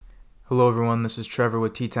Hello, everyone. This is Trevor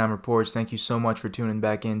with Tea Time Reports. Thank you so much for tuning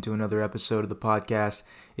back in to another episode of the podcast.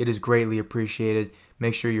 It is greatly appreciated.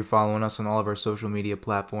 Make sure you're following us on all of our social media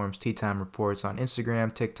platforms. Tea Time Reports on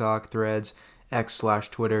Instagram, TikTok, Threads,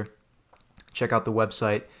 X/Twitter. Check out the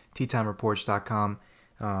website, teatimereports.com,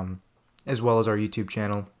 as well as our YouTube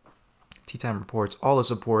channel, Tea Time Reports. All the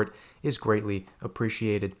support is greatly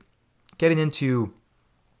appreciated. Getting into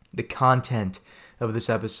the content of this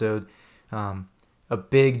episode, a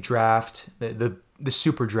big draft, the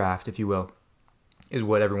super draft, if you will, is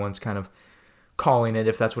what everyone's kind of calling it,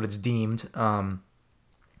 if that's what it's deemed. But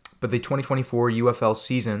the 2024 UFL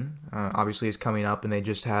season obviously is coming up, and they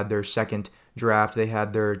just had their second draft. They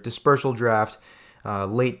had their dispersal draft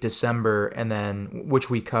late December, and then, which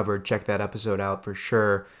we covered. Check that episode out for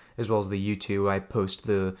sure, as well as the YouTube. I post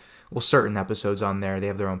certain episodes on there. They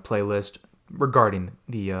have their own playlist regarding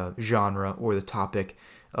the genre or the topic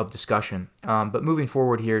of discussion. But moving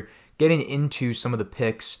forward here, getting into some of the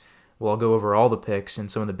picks, I'll go over all the picks and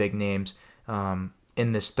some of the big names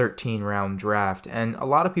in this 13-round draft. And a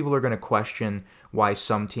lot of people are going to question why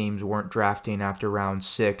some teams weren't drafting after round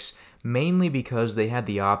 6, mainly because they had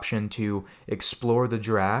the option to explore the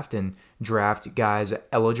draft and draft guys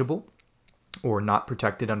eligible or not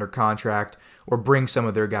protected under contract, or bring some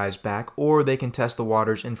of their guys back, or they can test the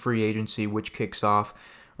waters in free agency, which kicks off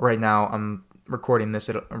right now. I'm recording this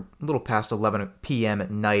at a little past 11 p.m.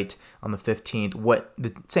 at night on the 15th,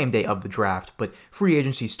 the same day of the draft, but free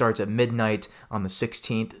agency starts at midnight on the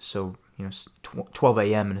 16th, so 12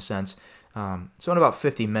 a.m. in a sense. So in about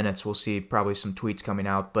 50 minutes, we'll see probably some tweets coming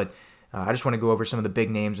out, but I just want to go over some of the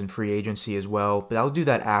big names in free agency as well, but I'll do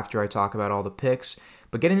that after I talk about all the picks.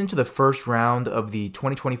 But getting into the first round of the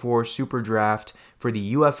 2024 Superdraft for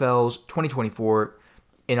the UFL's 2024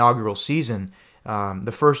 inaugural season,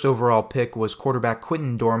 the first overall pick was quarterback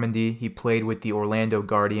Quinton Dormandy. He played with the Orlando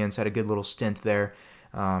Guardians, had a good little stint there.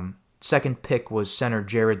 Second pick was center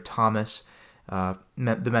Jared Thomas. The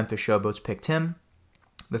Memphis Showboats picked him.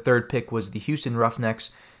 The third pick was the Houston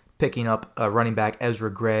Roughnecks, picking up running back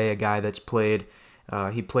Ezra Gray, a guy that's played.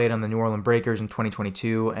 He played on the New Orleans Breakers in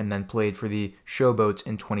 2022 and then played for the Showboats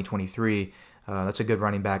in 2023. That's a good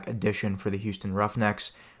running back addition for the Houston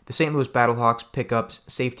Roughnecks. The St. Louis Battlehawks pick up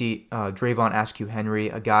safety Drayvon Askew-Henry,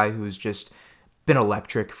 a guy who's just been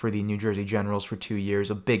electric for the New Jersey Generals for 2 years,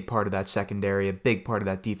 a big part of that secondary, a big part of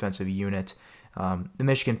that defensive unit. The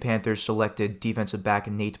Michigan Panthers selected defensive back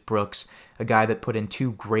Nate Brooks, a guy that put in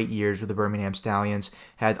 2 great years with the Birmingham Stallions,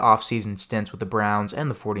 had off-season stints with the Browns and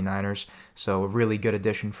the 49ers, so a really good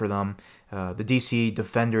addition for them. The DC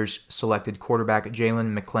Defenders selected quarterback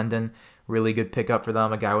Jalen McClendon, really good pickup for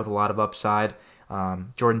them, a guy with a lot of upside.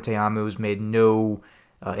 Jordan Teamu's made no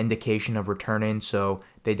indication of returning, so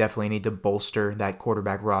they definitely need to bolster that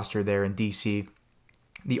quarterback roster there in DC.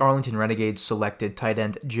 The Arlington Renegades selected tight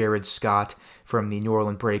end Jared Scott from the New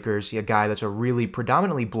Orleans Breakers, a guy that's a really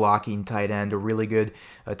predominantly blocking tight end, a really good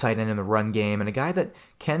tight end in the run game, and a guy that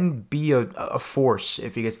can be a force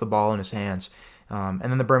if he gets the ball in his hands. And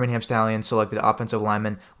then the Birmingham Stallions selected offensive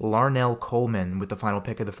lineman Larnell Coleman with the final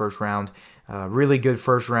pick of the first round. Really good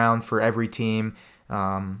first round for every team.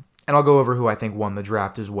 And I'll go over who I think won the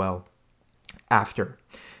draft as well after.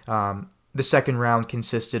 The second round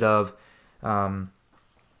consisted of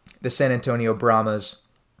the San Antonio Brahmas,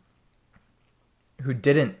 who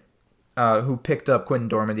picked up Quinton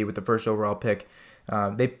Dormandy with the first overall pick.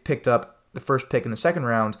 They picked up the first pick in the second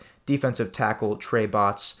round, defensive tackle Trey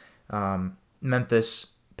Botts.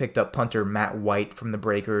 Memphis picked up punter Matt White from the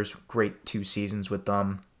Breakers. Great 2 seasons with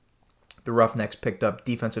them. The Roughnecks picked up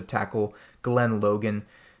defensive tackle Glenn Logan.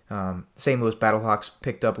 St. Louis Battlehawks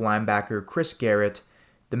picked up linebacker Chris Garrett.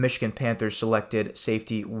 The Michigan Panthers selected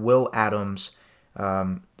safety Will Adams.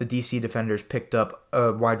 The DC Defenders picked up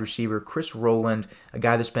a wide receiver Chris Rowland, a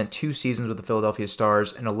guy that spent 2 seasons with the Philadelphia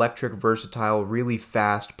Stars, an electric, versatile, really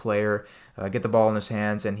fast player. Get the ball in his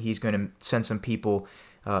hands, and he's going to send some people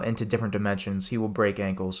into different dimensions. He will break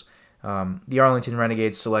ankles. The Arlington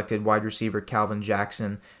Renegades selected wide receiver Calvin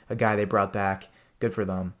Jackson, a guy they brought back. Good for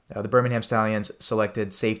them. The Birmingham Stallions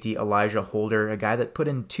selected safety Elijah Holder, a guy that put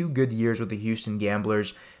in 2 good years with the Houston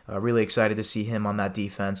Gamblers. Really excited to see him on that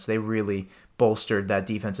defense. They really bolstered that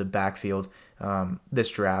defensive backfield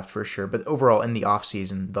this draft for sure, but overall in the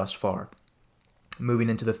offseason thus far. Moving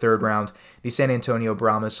into the third round, the San Antonio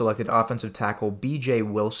Brahmas selected offensive tackle B.J.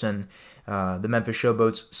 Wilson. The Memphis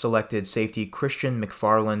Showboats selected safety Christian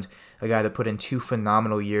McFarland, a guy that put in 2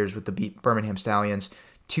 phenomenal years with the Birmingham Stallions,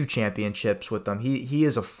 2 championships with them. He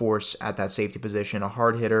is a force at that safety position, a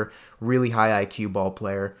hard hitter, really high IQ ball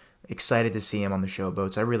player. Excited to see him on the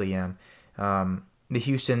Showboats. I really am. The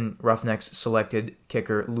Houston Roughnecks selected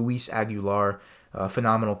kicker Luis Aguilar, a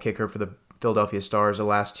phenomenal kicker for the Philadelphia Stars the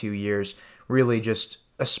last 2 years. Really just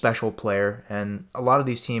a special player, and a lot of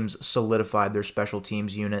these teams solidified their special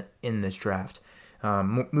teams unit in this draft.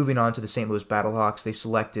 Moving on to the St. Louis Battlehawks, they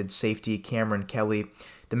selected safety Cameron Kelly.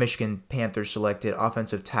 The Michigan Panthers selected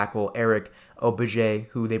offensive tackle Eric Obije,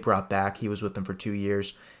 who they brought back. He was with them for 2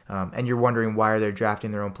 years. And you're wondering why are they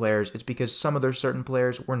drafting their own players? It's because some of their certain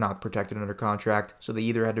players were not protected under contract, so they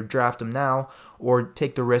either had to draft them now or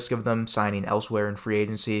take the risk of them signing elsewhere in free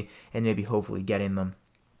agency and maybe hopefully getting them.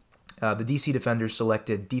 The DC Defenders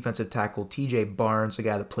selected defensive tackle TJ Barnes, a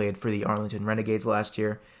guy that played for the Arlington Renegades last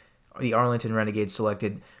year. The Arlington Renegades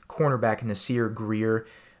selected cornerback Nasir Greer.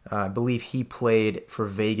 I believe he played for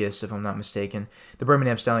Vegas, if I'm not mistaken. The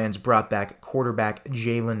Birmingham Stallions brought back quarterback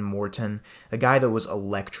Jalen Morton, a guy that was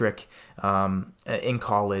electric in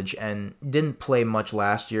college and didn't play much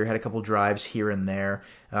last year, had a couple drives here and there,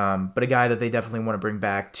 but a guy that they definitely want to bring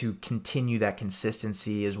back to continue that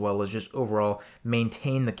consistency as well as just overall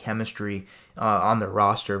maintain the chemistry on their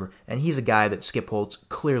roster. And he's a guy that Skip Holtz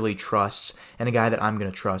clearly trusts and a guy that I'm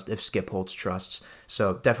going to trust if Skip Holtz trusts.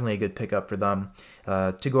 So definitely a good pickup for them.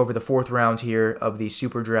 To go over the fourth round here of the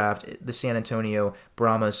Super Draft, the San Antonio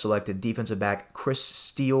Brahmas selected defensive back Chris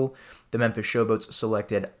Steele. The Memphis Showboats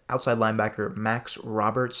selected outside linebacker Max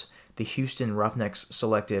Roberts. The Houston Roughnecks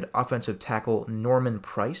selected offensive tackle Norman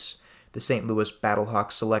Price. The St. Louis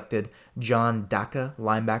Battlehawks selected John Daka,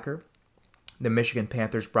 linebacker. The Michigan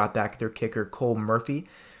Panthers brought back their kicker Cole Murphy,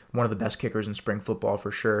 one of the best kickers in spring football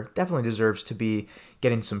for sure. Definitely deserves to be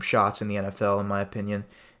getting some shots in the NFL, in my opinion.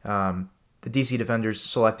 The DC Defenders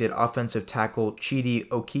selected offensive tackle Chidi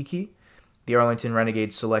Okiki. The Arlington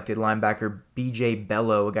Renegades selected linebacker B.J.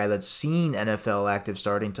 Bello, a guy that's seen NFL active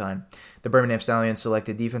starting time. The Birmingham Stallions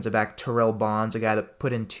selected defensive back Terrell Bonds, a guy that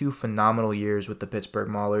put in 2 phenomenal years with the Pittsburgh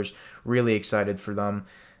Maulers. Really excited for them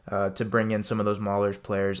to bring in some of those Maulers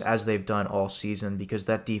players, as they've done all season, because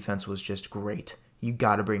that defense was just great. You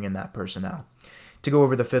got to bring in that personnel. To go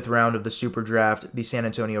over the 5th round of the Super Draft, the San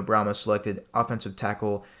Antonio Brahmas selected offensive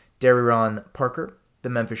tackle Dariron Parker. The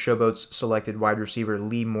Memphis Showboats selected wide receiver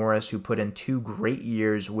Lee Morris, who put in 2 great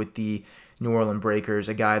years with the New Orleans Breakers,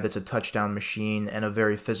 a guy that's a touchdown machine and a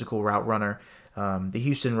very physical route runner. The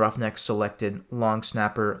Houston Roughnecks selected long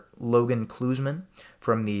snapper Logan Klusman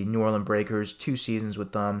from the New Orleans Breakers, 2 seasons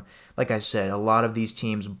with them. Like I said, a lot of these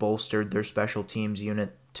teams bolstered their special teams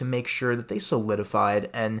unit to make sure that they solidified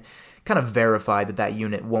and kind of verified that that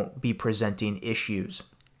unit won't be presenting issues.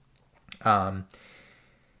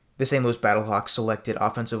 The St. Louis Battlehawks selected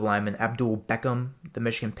offensive lineman Abdul Beckham. The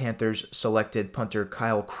Michigan Panthers selected punter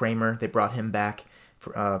Kyle Kramer. They brought him back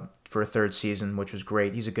for a 3rd season, which was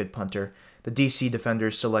great. He's a good punter. The DC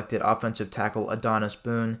Defenders selected offensive tackle Adonis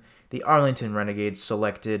Boone. The Arlington Renegades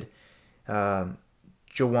selected Jawan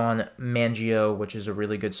Mangio, which is a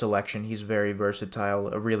really good selection. He's very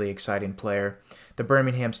versatile, a really exciting player. The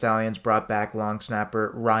Birmingham Stallions brought back long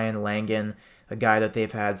snapper Ryan Langan, a guy that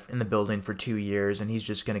they've had in the building for 2 years, and he's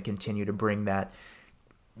just going to continue to bring that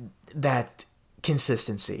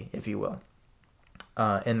consistency, if you will.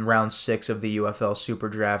 In round 6 of the UFL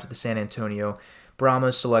Superdraft, the San Antonio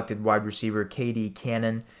Brahmas selected wide receiver KD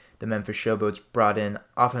Cannon. The Memphis Showboats brought in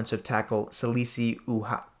offensive tackle Salisi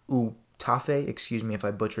Utafe, excuse me if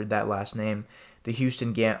I butchered that last name. The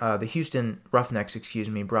Houston Roughnecks,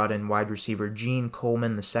 brought in wide receiver Gene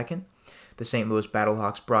Coleman II. The St. Louis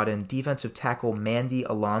Battlehawks brought in defensive tackle Mandy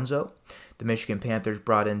Alonzo. The Michigan Panthers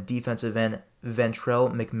brought in defensive end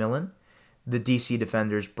Ventrell McMillan. The DC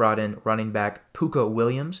Defenders brought in running back Puka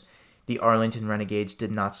Williams. The Arlington Renegades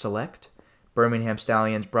did not select. Birmingham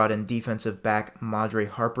Stallions brought in defensive back Madre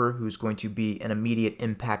Harper, who's going to be an immediate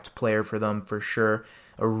impact player for them for sure.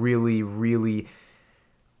 A really, really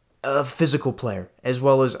physical player, as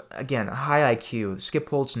well as, again, a high IQ. Skip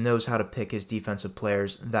Holtz knows how to pick his defensive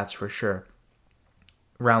players, that's for sure.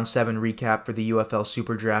 Round 7 recap for the UFL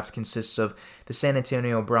Superdraft consists of the San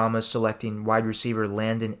Antonio Brahmas selecting wide receiver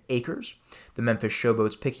Landon Akers, the Memphis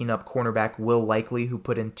Showboats picking up cornerback Will Likely, who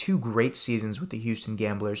put in 2 great seasons with the Houston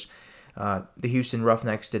Gamblers. The Houston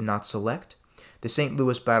Roughnecks did not select. The St.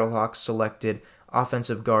 Louis Battlehawks selected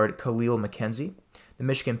offensive guard Khalil McKenzie. The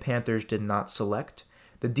Michigan Panthers did not select.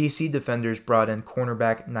 The DC Defenders brought in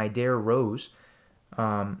cornerback Nidair Rose.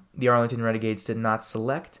 The Arlington Renegades did not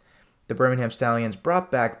select. The Birmingham Stallions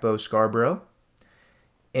brought back Bo Scarborough.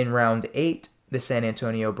 In round 8, the San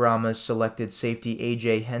Antonio Brahmas selected safety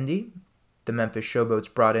A.J. Hendy. The Memphis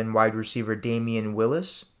Showboats brought in wide receiver Damian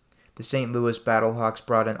Willis. The St. Louis Battlehawks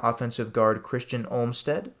brought in offensive guard Christian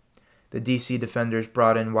Olmstead. The DC Defenders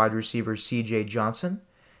brought in wide receiver C.J. Johnson.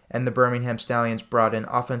 and the Birmingham Stallions brought in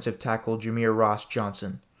offensive tackle Jameer Ross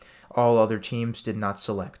Johnson. All other teams did not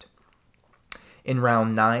select. In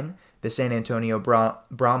round 9, the San Antonio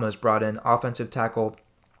Brahmas brought in offensive tackle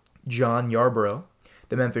John Yarborough.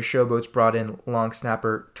 The Memphis Showboats brought in long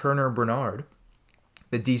snapper Turner Bernard.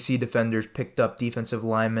 The DC Defenders picked up defensive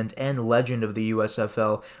lineman and legend of the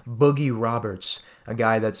USFL, Boogie Roberts, a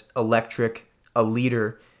guy that's electric, a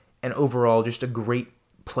leader, and overall just a great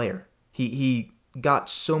player. He got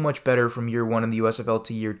so much better from year 1 in the USFL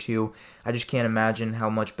to year 2. I just can't imagine how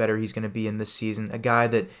much better he's going to be in this season. A guy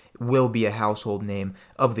that will be a household name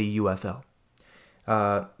of the UFL.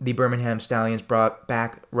 The Birmingham Stallions brought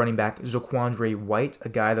back running back Zaquandre White, a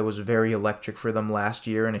guy that was very electric for them last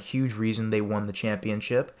year and a huge reason they won the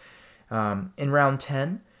championship. In round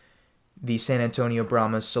 10, the San Antonio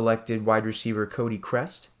Brahmas selected wide receiver Cody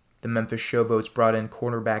Crest. The Memphis Showboats brought in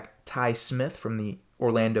cornerback Ty Smith from the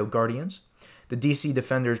Orlando Guardians. The DC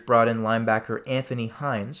Defenders brought in linebacker Anthony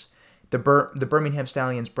Hines. The Birmingham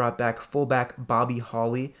Stallions brought back fullback Bobby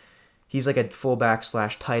Hawley. He's like a fullback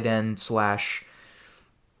 / tight end /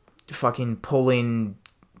 fucking pulling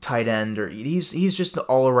tight end, or he's just an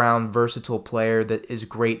all-around versatile player that is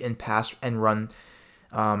great in pass and run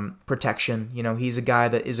protection. You know, he's a guy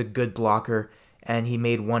that is a good blocker, and he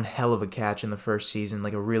made one hell of a catch in the first season,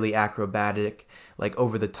 like a really acrobatic, like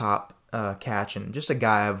over-the-top catch, and just a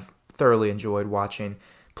guy I've thoroughly enjoyed watching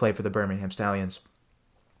play for the Birmingham Stallions.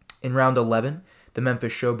 In round 11, the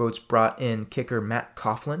Memphis Showboats brought in kicker Matt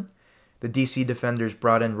Coughlin. The DC Defenders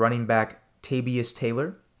brought in running back Tabius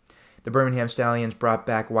Taylor. The Birmingham Stallions brought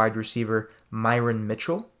back wide receiver Myron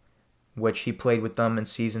Mitchell, which he played with them in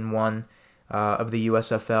Season 1 of the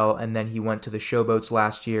USFL, and then he went to the Showboats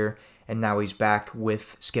last year, and now he's back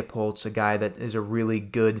with Skip Holtz, a guy that is a really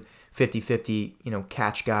good 50-50,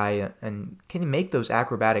 catch guy, and can make those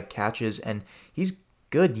acrobatic catches, and he's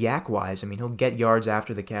good yak-wise. I mean, he'll get yards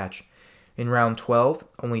after the catch. In round 12,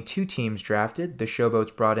 only 2 teams drafted. The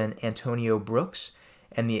Showboats brought in Antonio Brooks,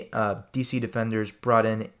 and the DC Defenders brought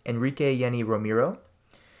in Enrique Yenny Romero.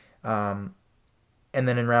 And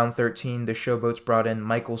then in round 13, the Showboats brought in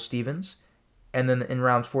Michael Stevens. And then in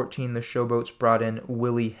round 14, the Showboats brought in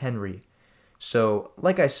Willie Henry. So,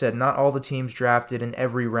 like I said, not all the teams drafted in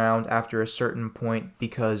every round after a certain point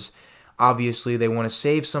because obviously they want to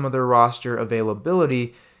save some of their roster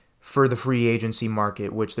availability for the free agency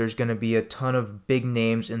market, which there's going to be a ton of big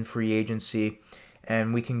names in free agency,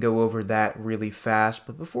 and we can go over that really fast.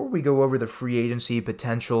 But before we go over the free agency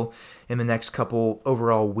potential in the next couple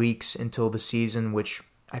overall weeks until the season, which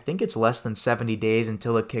I think it's less than 70 days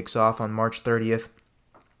until it kicks off on March 30th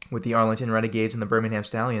with the Arlington Renegades and the Birmingham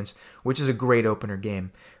Stallions, which is a great opener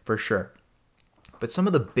game for sure. But some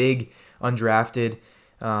of the big undrafted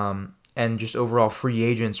and just overall free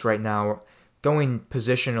agents right now, going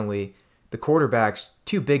positionally, the quarterbacks,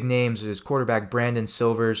 2 big names is quarterback Brandon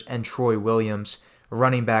Silvers and Troy Williams.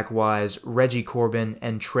 Running back-wise, Reggie Corbin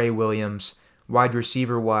and Trey Williams. Wide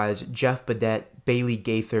receiver-wise, Jeff Badette, Bailey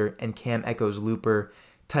Gaither, and Cam Echoes-Looper.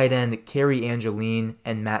 Tight end, Kerry Angeline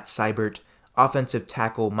and Matt Seibert. Offensive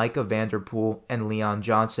tackle, Micah Vanderpool and Leon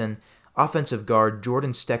Johnson. Offensive guard,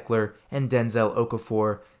 Jordan Steckler and Denzel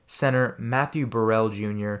Okafor. Center, Matthew Burrell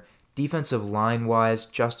Jr. Defensive line-wise,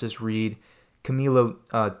 Justice Reed, Camilo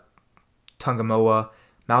Tungamoa,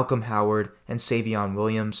 Malcolm Howard, and Savion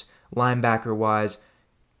Williams. Linebacker-wise,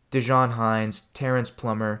 Dejon Hines, Terrence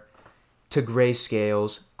Plummer, Tegray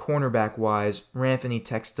Scales. Cornerback-wise, Ranthony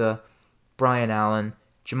Texta, Brian Allen,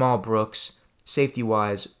 Jamal Brooks.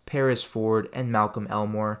 Safety-wise, Paris Ford and Malcolm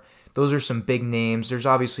Elmore. Those are some big names. There's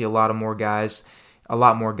obviously a lot more guys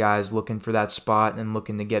looking for that spot and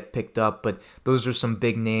looking to get picked up, but those are some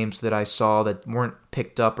big names that I saw that weren't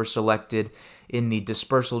picked up or selected in the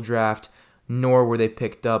dispersal draft, nor were they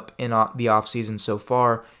picked up in the offseason so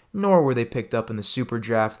far, nor were they picked up in the super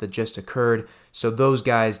draft that just occurred. So those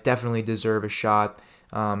guys definitely deserve a shot.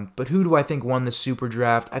 But who do I think won the super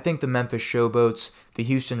draft? I think the Memphis Showboats, the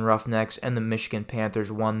Houston Roughnecks, and the Michigan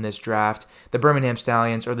Panthers won this draft. The Birmingham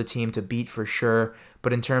Stallions are the team to beat for sure,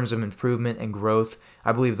 but in terms of improvement and growth,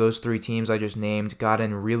 I believe those 3 teams I just named got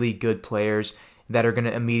in really good players that are going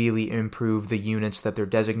to immediately improve the units that they're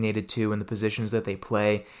designated to and the positions that they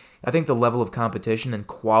play. I think the level of competition and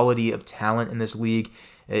quality of talent in this league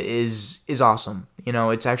is awesome.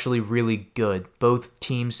 It's actually really good. Both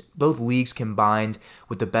leagues combined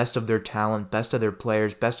with the best of their talent, best of their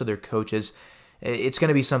players, best of their coaches. It's going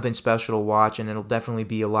to be something special to watch, and it'll definitely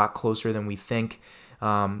be a lot closer than we think.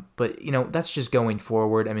 But that's just going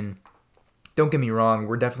forward. I mean, don't get me wrong,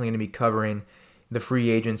 we're definitely going to be covering the free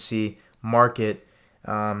agency market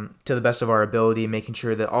to the best of our ability, making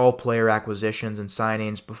sure that all player acquisitions and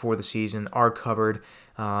signings before the season are covered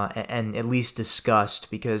and at least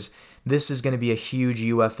discussed, because this is going to be a huge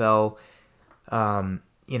UFL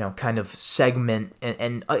kind of segment,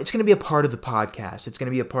 and it's going to be a part of the podcast. It's going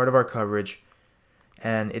to be a part of our coverage,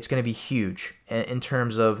 and it's going to be huge in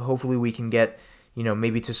terms of hopefully we can get,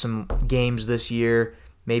 maybe to some games this year,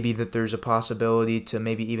 maybe that there's a possibility to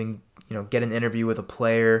maybe even, get an interview with a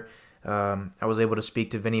player. I was able to speak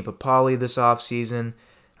to Vinny Papali this offseason,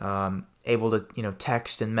 able to,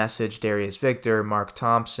 text and message Darius Victor, Mark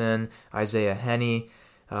Thompson, Isaiah Henney,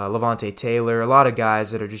 Levante Taylor, a lot of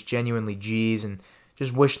guys that are just genuinely G's, and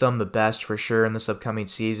just wish them the best for sure in this upcoming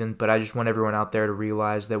season. But I just want everyone out there to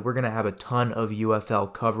realize that we're going to have a ton of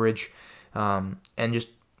UFL coverage. And just,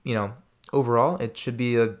 overall, it should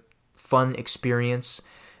be a fun experience,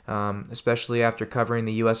 especially after covering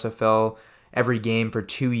the USFL every game for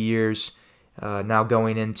 2 years. Now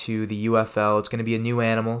going into the UFL, it's going to be a new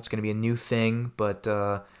animal. It's going to be a new thing. But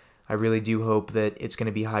I really do hope that it's going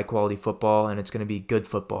to be high-quality football and it's going to be good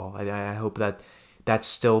football. I hope that that's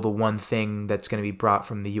still the one thing that's going to be brought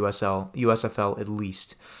from the USFL at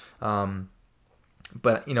least.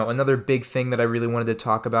 But, another big thing that I really wanted to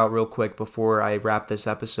talk about real quick before I wrap this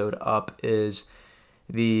episode up is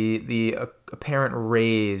the apparent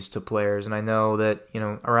raise to players. And I know that,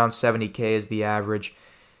 around $70K is the average,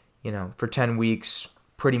 for 10 weeks,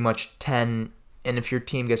 pretty much 10. And if your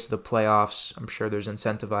team gets to the playoffs, I'm sure there's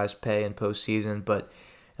incentivized pay in postseason. But,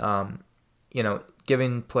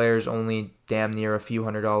 giving players only damn near a few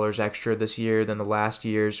 $100s extra this year than the last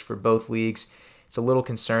years for both leagues, it's a little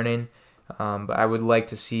concerning. But I would like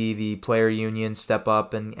to see the player union step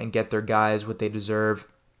up and get their guys what they deserve.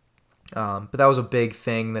 But that was a big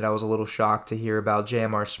thing that I was a little shocked to hear about.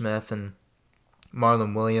 J.M.R. Smith and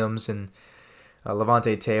Marlon Williams and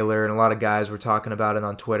Levante Taylor and a lot of guys were talking about it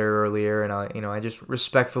on Twitter earlier, and I just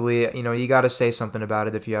respectfully, you got to say something about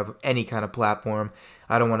it if you have any kind of platform.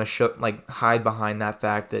 I don't want to hide behind that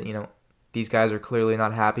fact that these guys are clearly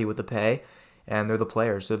not happy with the pay, and they're the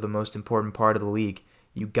players. They're the most important part of the league.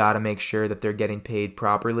 You got to make sure that they're getting paid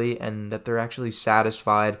properly and that they're actually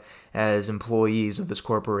satisfied as employees of this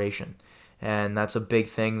corporation. And that's a big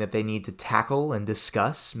thing that they need to tackle and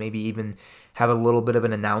discuss, maybe even have a little bit of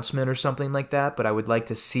an announcement or something like that. But I would like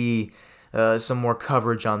to see some more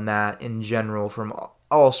coverage on that in general from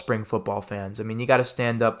all spring football fans. I mean, you got to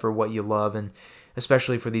stand up for what you love, and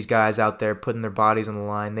especially for these guys out there putting their bodies on the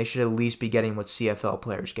line, they should at least be getting what CFL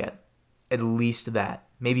players get. At least that,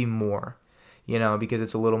 maybe more. Because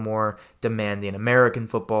it's a little more demanding. American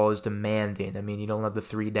football is demanding. I mean, you don't have the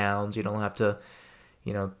 3 downs. You don't have to,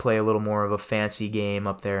 play a little more of a fancy game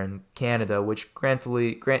up there in Canada, which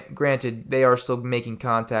granted, they are still making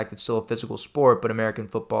contact. It's still a physical sport, but American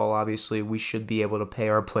football, obviously, we should be able to pay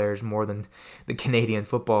our players more than the Canadian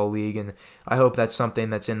Football League, and I hope that's something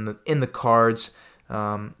that's in the cards.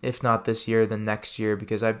 If not this year, then next year,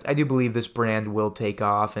 because I do believe this brand will take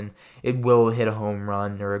off and it will hit a home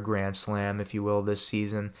run or a grand slam, if you will, this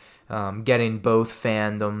season. Getting both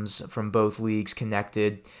fandoms from both leagues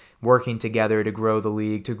connected, working together to grow the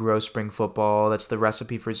league, to grow spring football. That's the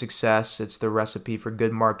recipe for success. It's the recipe for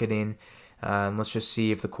good marketing. And let's just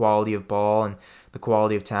see if the quality of ball and the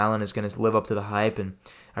quality of talent is going to live up to the hype. And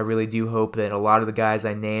I really do hope that a lot of the guys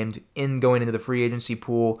I named in going into the free agency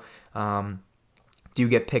pool do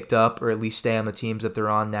get picked up or at least stay on the teams that they're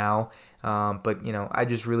on now. But, I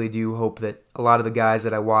just really do hope that a lot of the guys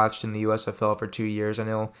that I watched in the USFL for 2 years, I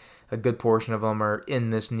know a good portion of them are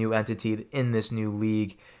in this new entity, in this new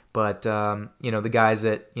league. But, the guys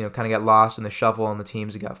that, kind of got lost in the shuffle on the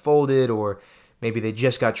teams that got folded, or maybe they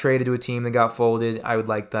just got traded to a team that got folded, I would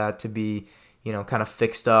like that to be, kind of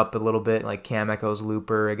fixed up a little bit, like Cam Echoes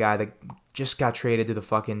Looper, a guy that just got traded to the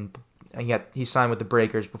fucking, he signed with the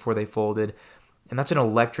Breakers before they folded. And that's an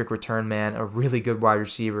electric return man, a really good wide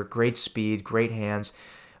receiver, great speed, great hands,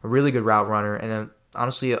 a really good route runner, and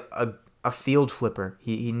honestly a field flipper.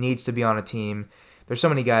 He needs to be on a team. There's so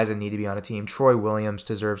many guys that need to be on a team. Troy Williams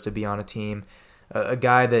deserves to be on a team. A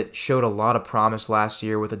guy that showed a lot of promise last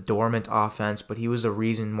year with a dormant offense, but he was a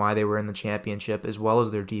reason why they were in the championship as well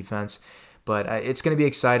as their defense. But it's going to be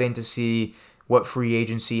exciting to see what free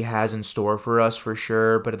agency has in store for us for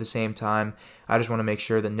sure. But at the same time, I just want to make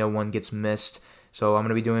sure that no one gets missed. So I'm going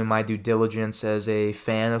to be doing my due diligence as a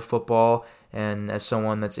fan of football and as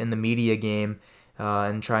someone that's in the media game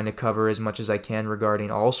and trying to cover as much as I can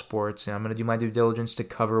regarding all sports. And I'm going to do my due diligence to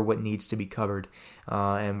cover what needs to be covered.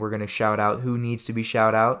 And we're going to shout out who needs to be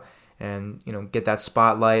shout out. and get that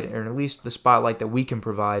spotlight, or at least the spotlight that we can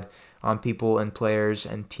provide on people and players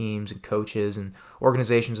and teams and coaches and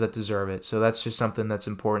organizations that deserve it. So that's just something that's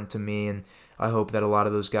important to me, and I hope that a lot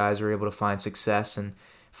of those guys are able to find success and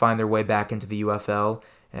find their way back into the UFL.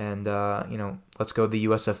 And let's go to the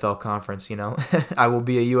USFL conference. I will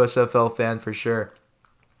be a USFL fan for sure,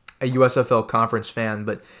 a USFL conference fan.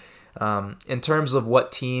 But in terms of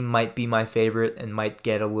what team might be my favorite and might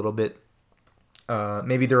get a little bit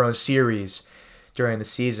maybe their own series during the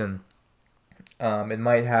season, it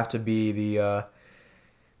might have to be the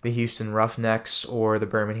Houston Roughnecks or the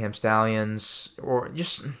Birmingham Stallions, or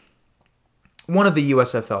just one of the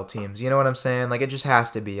USFL teams. You know what I'm saying? Like, it just has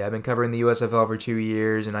to be. I've been covering the USFL for 2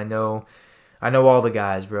 years, and I know all the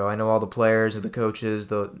guys, bro. I know all the players and the coaches,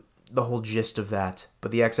 the whole gist of that.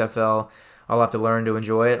 But the XFL, I'll have to learn to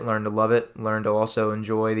enjoy it, learn to love it, learn to also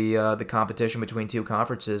enjoy the competition between two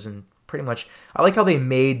conferences. And pretty much, I like how they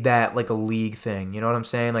made that like a league thing. You know what I'm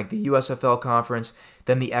saying? Like the USFL conference,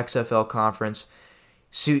 then the XFL conference.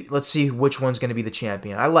 So let's see which one's going to be the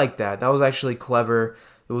champion. I like that. That was actually clever.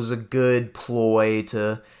 It was a good ploy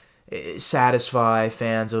to satisfy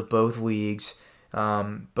fans of both leagues.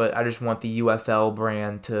 But I just want the UFL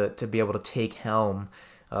brand to be able to take helm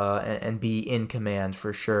and be in command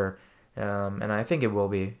for sure. And I think it will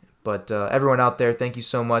be. But everyone out there, thank you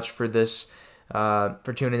so much for this,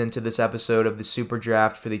 for tuning into this episode of the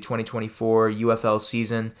Superdraft for the 2024 UFL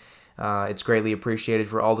season. It's greatly appreciated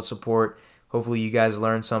for all the support. Hopefully you guys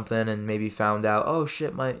learned something and maybe found out, oh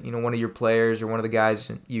shit, one of your players or one of the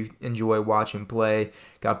guys you enjoy watching play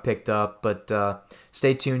got picked up. But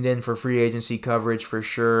stay tuned in for free agency coverage for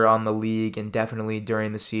sure on the league, and definitely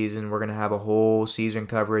during the season. We're going to have a whole season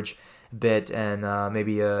coverage bit and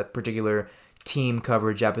maybe a particular team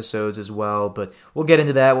coverage episodes as well. But we'll get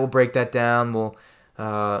into that. We'll break that down. We'll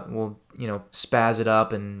spaz it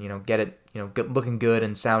up and get it looking good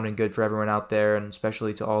and sounding good for everyone out there, and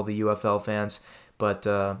especially to all the UFL fans. But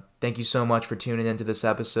thank you so much for tuning into this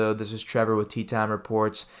episode. This is Trevor with Tea Time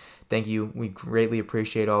Reports. Thank you. We greatly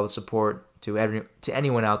appreciate all the support to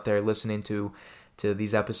anyone out there listening to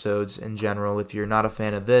these episodes in general. If you're not a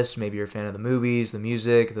fan of this, maybe you're a fan of the movies, the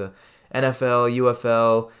music, the NFL,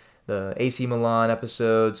 UFL, the AC Milan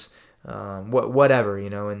episodes, whatever,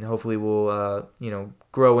 and hopefully we'll,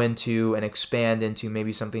 grow into and expand into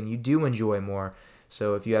maybe something you do enjoy more.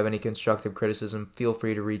 So if you have any constructive criticism, feel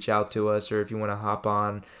free to reach out to us, or if you want to hop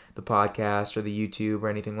on the podcast or the YouTube or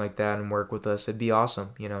anything like that and work with us, it'd be awesome.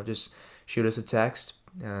 Just shoot us a text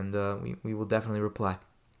and we will definitely reply.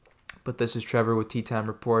 But this is Trevor with Tea Time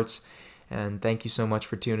Reports, and thank you so much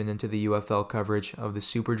for tuning into the UFL coverage of the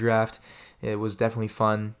Superdraft. It was definitely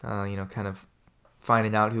fun, kind of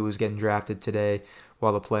finding out who was getting drafted today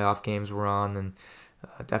while the playoff games were on, and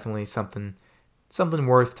definitely something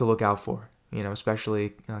worth to look out for,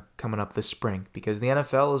 especially coming up this spring, because the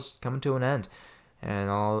NFL is coming to an end, and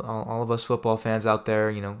all of us football fans out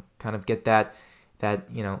there, kind of get that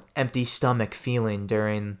empty stomach feeling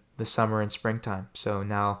during the summer and springtime. So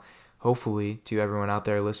now, hopefully, to everyone out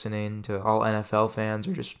there listening, to all NFL fans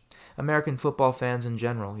or just American football fans in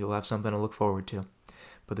general, you'll have something to look forward to.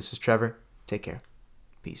 But this is Trevor. Take care.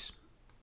 Peace.